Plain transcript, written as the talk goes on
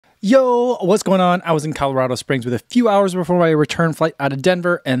Yo, what's going on? I was in Colorado Springs with a few hours before my return flight out of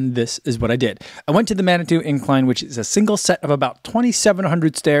Denver, and this is what I did. I went to the Manitou Incline, which is a single set of about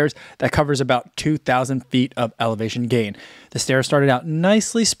 2,700 stairs that covers about 2,000 feet of elevation gain. The stairs started out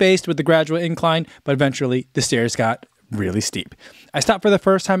nicely spaced with the gradual incline, but eventually the stairs got really steep. I stopped for the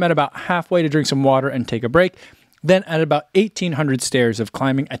first time at about halfway to drink some water and take a break. Then at about 1,800 stairs of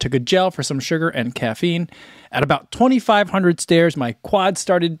climbing, I took a gel for some sugar and caffeine. At about 2,500 stairs, my quads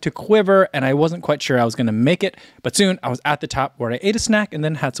started to quiver and I wasn't quite sure I was going to make it, but soon I was at the top where I ate a snack and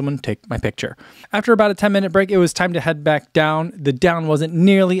then had someone take my picture. After about a 10-minute break, it was time to head back down. The down wasn't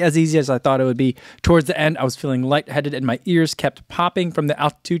nearly as easy as I thought it would be. Towards the end, I was feeling lightheaded and my ears kept popping from the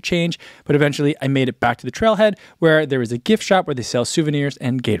altitude change, but eventually I made it back to the trailhead where there was a gift shop where they sell souvenirs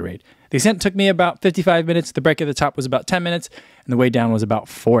and Gatorade. The ascent took me about 55 minutes, the break at the top was about 10 minutes, and the way down was about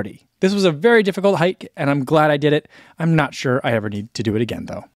 40. This was a very difficult hike, and I'm glad I did it. I'm not sure I ever need to do it again, though.